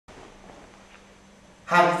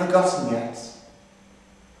Have you forgotten yet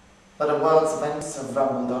that the world's events have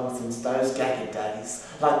rumbled on since those gagged days,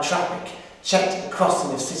 like traffic checked at the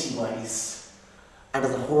crossing of city ways, and the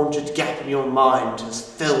haunted gap in your mind is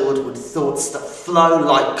filled with thoughts that flow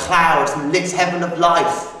like clouds in lit heaven of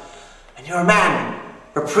life, and you're a man,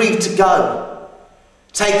 reprieved to go,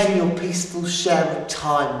 taking your peaceful share of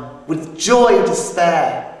time with joy or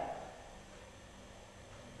despair.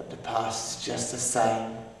 But the past is just the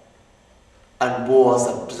same, and war's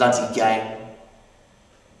a bloody game.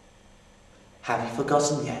 Have you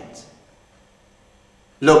forgotten yet?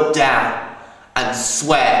 Look down and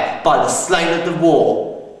swear by the slain of the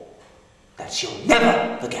war that you'll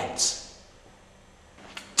never forget.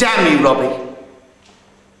 Damn you, Robbie.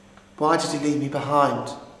 Why did you leave me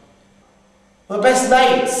behind? We're best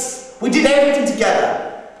mates. We did everything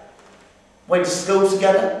together. Went to school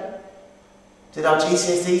together. Did our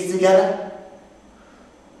GCSEs together.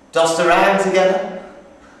 Dossed around together.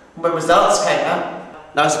 When results came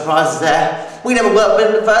out, no surprises there. We never worked with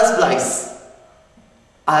in the first place.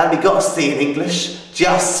 I only got a C in English,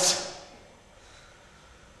 just.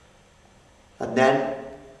 And then,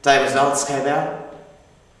 day results came out.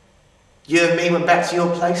 You and me went back to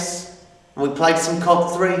your place, and we played some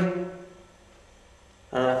COD 3.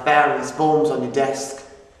 And I found these forms on your desk.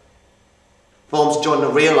 Forms to join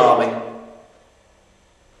the real army.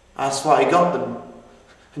 That's why I got them.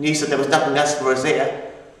 And you said there was nothing else for us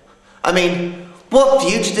here. I mean, what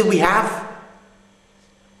future did we have?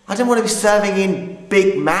 I didn't want to be serving in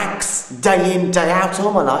Big Macs, day in, day out,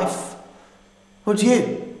 all my life. Would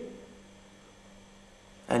you?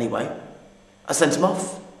 Anyway, I sent him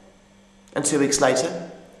off. And 2 weeks later,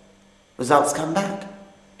 results come back.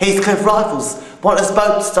 Heathcliff Rifles want us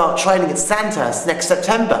both to start training at Sandhurst next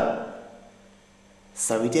September.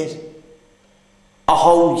 So we did. A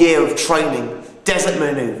whole year of training, desert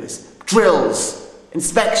manoeuvres, drills,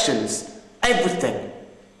 inspections, everything.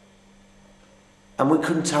 And we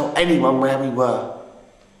couldn't tell anyone where we were.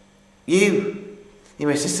 You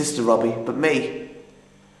missed your sister, Robbie, but me,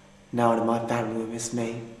 no one in my family will miss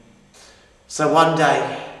me. So one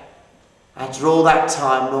day, after all that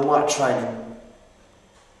time and all that training,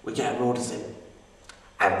 we get our orders in.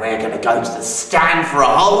 And we're going to go to the stand for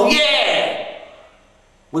a whole year!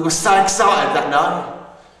 We were so excited that night.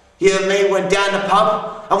 You and me went down the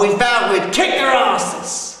pub and we vowed we'd kick their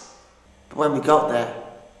asses. But when we got there,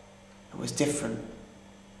 it was different.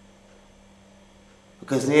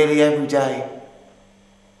 Because nearly every day,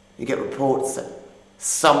 you get reports that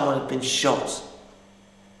someone had been shot,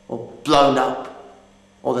 or blown up,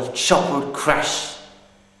 or the chopper would crash.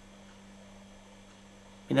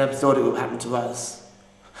 You never thought it would happen to us.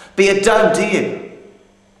 But you don't, do you?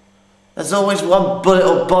 There's always one bullet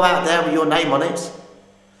or bomb out there with your name on it.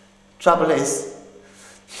 Trouble is,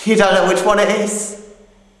 you don't know which one it is.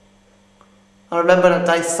 I remember that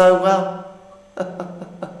day so well.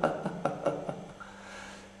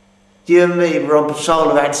 You and me were on patrol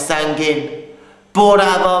around Sangin, bored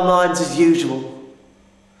out of our minds as usual.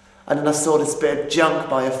 And then I saw this bit of junk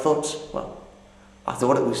by your foot. Well, I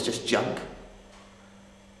thought it was just junk.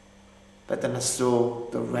 But then I saw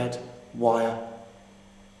the red wire.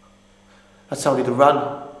 I told you to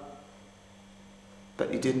run,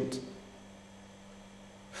 but you didn't.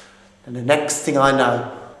 And the next thing I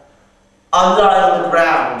know, I'm lying on the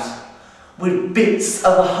ground with bits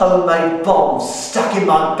of a homemade bomb stuck in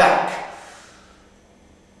my back.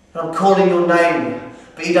 And I'm calling your name,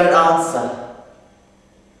 but you don't answer.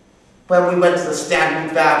 When we went to the stand,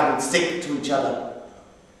 we vowed we'd stick to each other,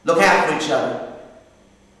 look out for each other.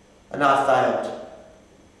 And I failed.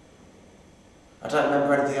 I don't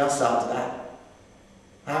remember anything else after that.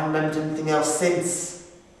 I haven't remembered anything else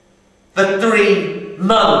since. For 3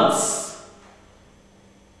 months!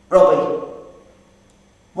 Robbie,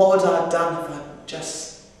 what would I have done if I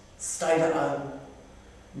just stayed at home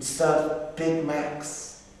and served Big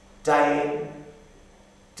Macs day in,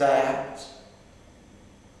 day out?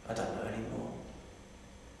 I don't know anymore.